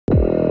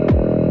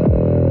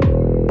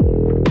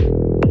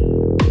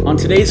On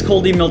today's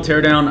cold email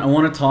teardown, I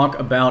want to talk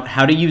about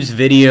how to use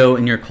video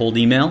in your cold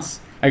emails.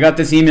 I got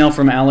this email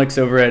from Alex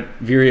over at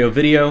Vireo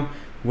Video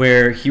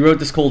where he wrote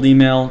this cold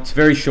email. It's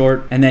very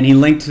short, and then he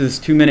linked to this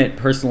 2-minute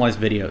personalized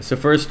video. So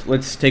first,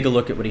 let's take a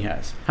look at what he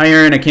has. Hi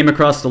Aaron, I came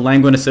across the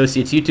Langwin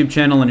Associates YouTube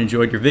channel and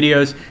enjoyed your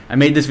videos. I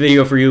made this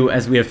video for you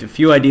as we have a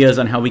few ideas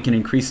on how we can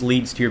increase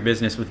leads to your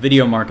business with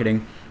video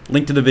marketing.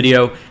 Link to the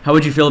video. How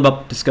would you feel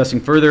about discussing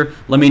further?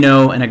 Let me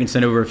know and I can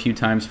send over a few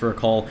times for a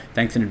call.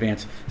 Thanks in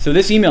advance. So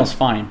this email's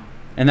fine,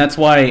 and that's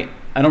why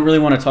I don't really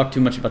want to talk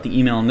too much about the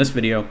email in this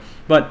video.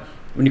 But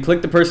when you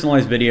click the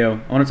personalized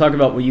video, I want to talk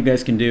about what you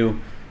guys can do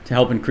to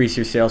help increase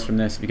your sales from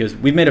this, because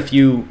we've made a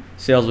few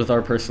sales with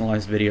our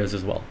personalized videos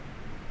as well.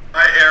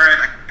 Hi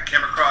Aaron, I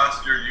came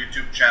across your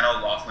YouTube channel,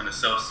 Langwin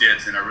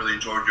Associates, and I really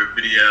enjoyed your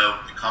video,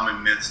 The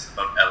Common Myths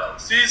About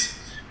LLCs.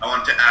 I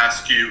wanted to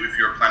ask you if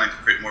you're planning to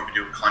create more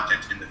video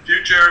content in the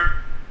future.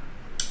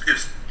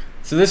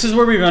 So this is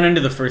where we run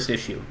into the first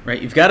issue,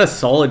 right? You've got a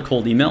solid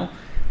cold email,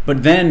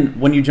 but then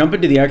when you jump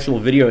into the actual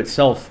video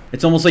itself,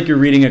 it's almost like you're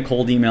reading a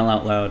cold email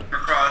out loud. I came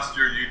across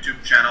your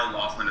YouTube channel,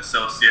 Langwin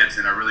Associates,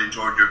 and I really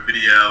enjoyed your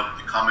video,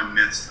 The Common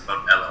Myths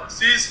About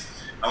LLCs.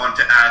 I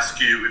wanted to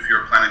ask you if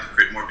you're planning to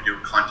create more video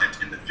content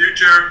in the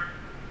future.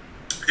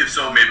 If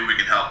so, maybe we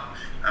can help.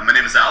 My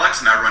name is Alex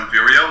and I run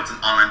Vireo. It's an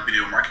online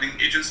video marketing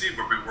agency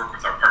where we work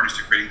with our partners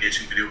to create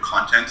engaging video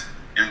content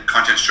and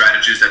content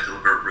strategies that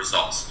deliver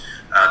results.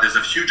 There's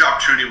a huge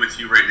opportunity with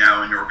you right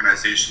now in your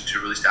organization to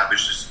really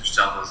establish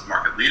yourself as a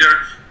market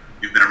leader.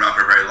 You've been around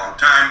for a very long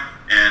time,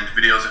 and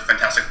video is a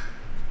fantastic.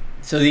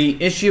 So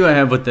the issue I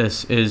have with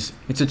this is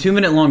it's a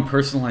 2-minute long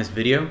personalized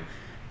video,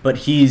 but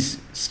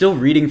he's still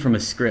reading from a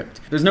script.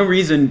 There's no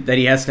reason that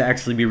he has to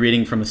actually be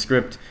reading from a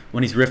script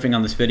when he's riffing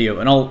on this video,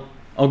 and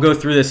I'll go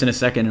through this in a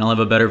second and I'll have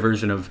a better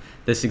version of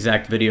this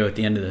exact video at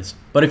the end of this.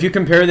 But if you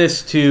compare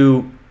this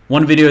to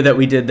one video that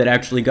we did that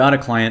actually got a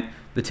client,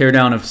 the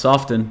teardown of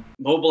Soften.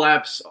 Mobile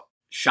apps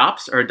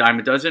shops are a dime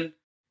a dozen.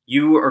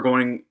 You are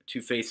going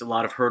to face a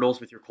lot of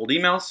hurdles with your cold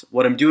emails.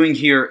 What I'm doing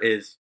here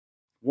is,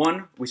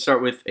 one, we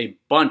start with a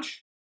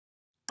bunch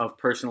of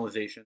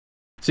personalization.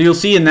 So you'll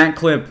see in that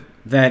clip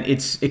that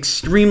it's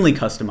extremely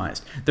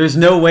customized. There's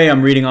no way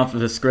I'm reading off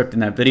of the script in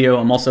that video.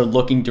 I'm also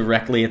looking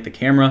directly at the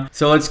camera.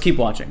 So let's keep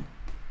watching.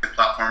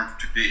 Platform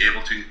to be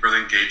able to further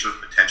engage with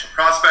potential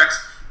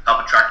prospects,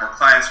 help attract more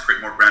clients, create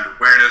more brand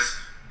awareness,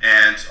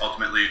 and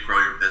ultimately grow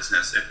your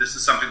business. If this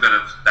is something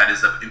that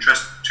is of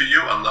interest to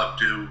you, I'd love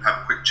to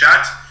have a quick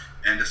chat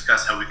and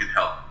discuss how we can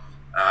help.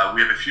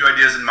 We have a few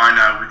ideas in mind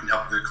now. We can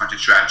help with the content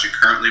strategy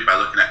currently by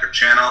looking at your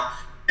channel,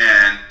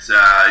 and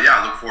yeah,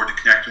 I look forward to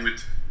connecting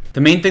with.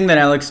 The main thing that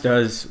Alex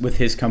does with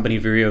his company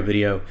Vireo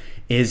Video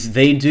is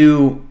they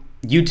do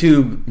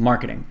YouTube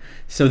marketing.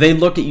 So they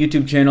look at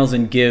YouTube channels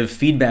and give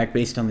feedback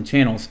based on the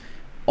channels.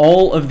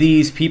 All of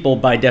these people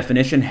by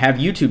definition have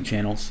YouTube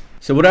channels.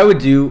 So what I would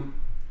do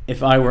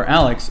if I were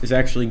Alex is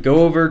actually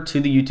go over to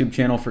the YouTube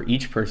channel for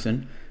each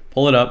person,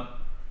 pull it up.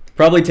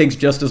 Probably takes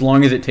just as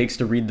long as it takes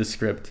to read the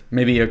script,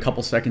 maybe a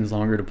couple seconds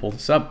longer to pull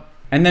this up,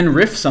 and then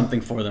riff something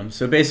for them.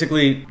 So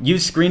basically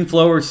use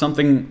ScreenFlow or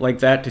something like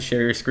that to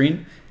share your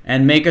screen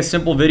and make a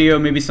simple video,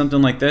 maybe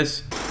something like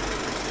this.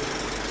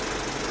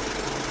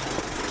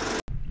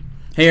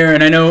 Hey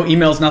Aaron, I know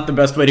email's not the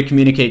best way to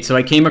communicate, so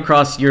I came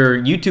across your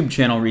YouTube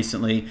channel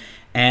recently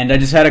and I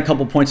just had a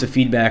couple points of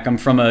feedback. I'm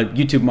from a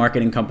YouTube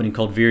marketing company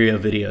called Vireo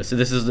Video, so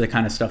this is the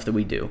kind of stuff that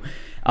we do.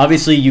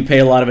 Obviously, you pay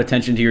a lot of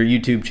attention to your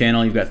YouTube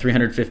channel. You've got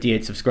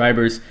 358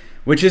 subscribers,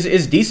 which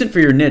is decent for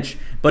your niche,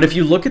 but if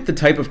you look at the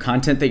type of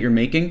content that you're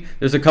making,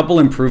 there's a couple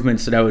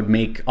improvements that I would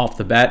make off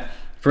the bat.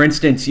 For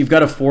instance, you've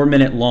got a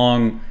 4-minute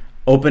long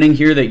opening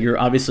here that you're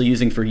obviously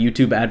using for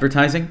YouTube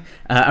advertising.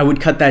 I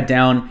would cut that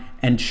down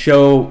and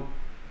show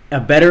a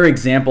better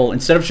example.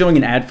 Instead of showing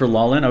an ad for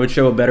Lawlin, I would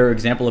show a better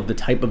example of the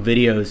type of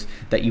videos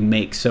that you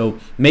make. So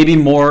maybe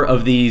more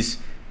of these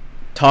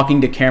talking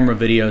to camera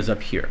videos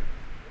up here.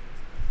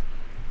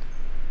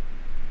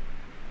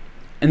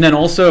 And then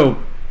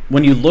also,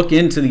 when you look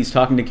into these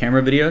talking to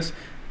camera videos,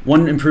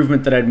 one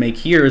improvement that I'd make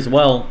here as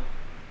well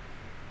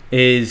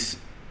is,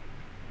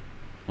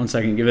 one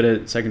second, give it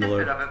a second to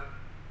load.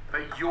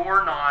 But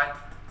you're not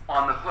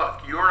on the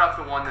hook. You're not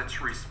the one that's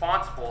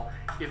responsible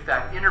if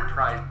that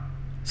enterprise.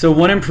 So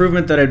one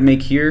improvement that I'd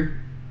make here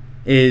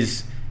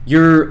is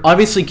you're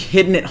obviously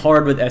hitting it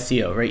hard with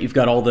SEO, right? You've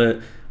got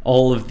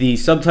all of the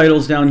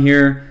subtitles down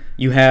here.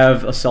 You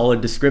have a solid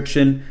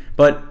description,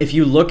 but if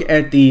you look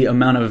at the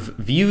amount of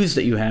views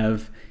that you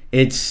have,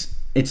 it's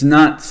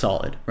not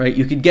solid, right?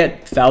 You could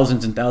get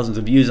thousands and thousands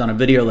of views on a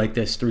video like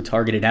this through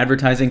targeted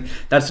advertising.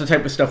 That's the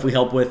type of stuff we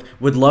help with.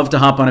 Would love to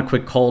hop on a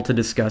quick call to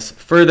discuss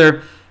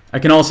further. I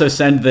can also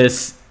send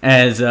this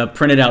as a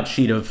printed out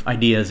sheet of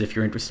ideas if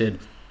you're interested.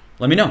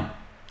 Let me know.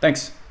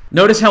 Thanks.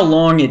 Notice how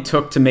long it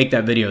took to make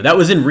that video. That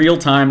was in real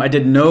time. I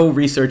did no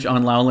research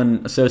on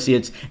Langwin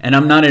Associates, and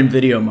I'm not in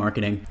video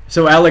marketing.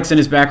 So Alex, in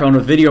his background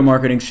with video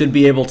marketing, should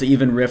be able to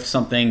even riff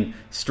something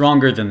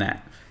stronger than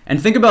that.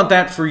 And think about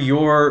that for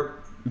your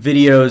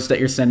videos that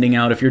you're sending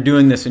out if you're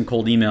doing this in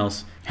cold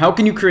emails. How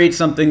can you create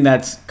something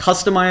that's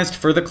customized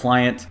for the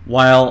client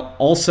while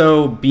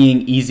also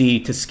being easy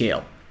to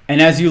scale?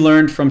 And as you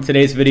learned from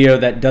today's video,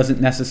 that doesn't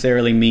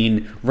necessarily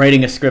mean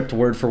writing a script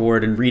word for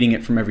word and reading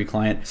it from every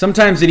client.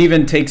 Sometimes it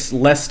even takes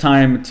less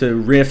time to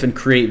riff and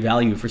create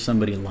value for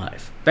somebody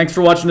live. Thanks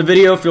for watching the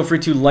video. Feel free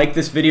to like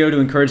this video to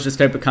encourage this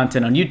type of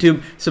content on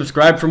YouTube.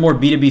 Subscribe for more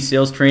B2B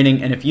sales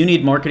training. And if you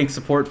need marketing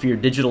support for your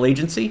digital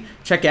agency,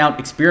 check out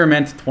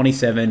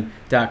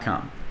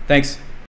experiment27.com. Thanks.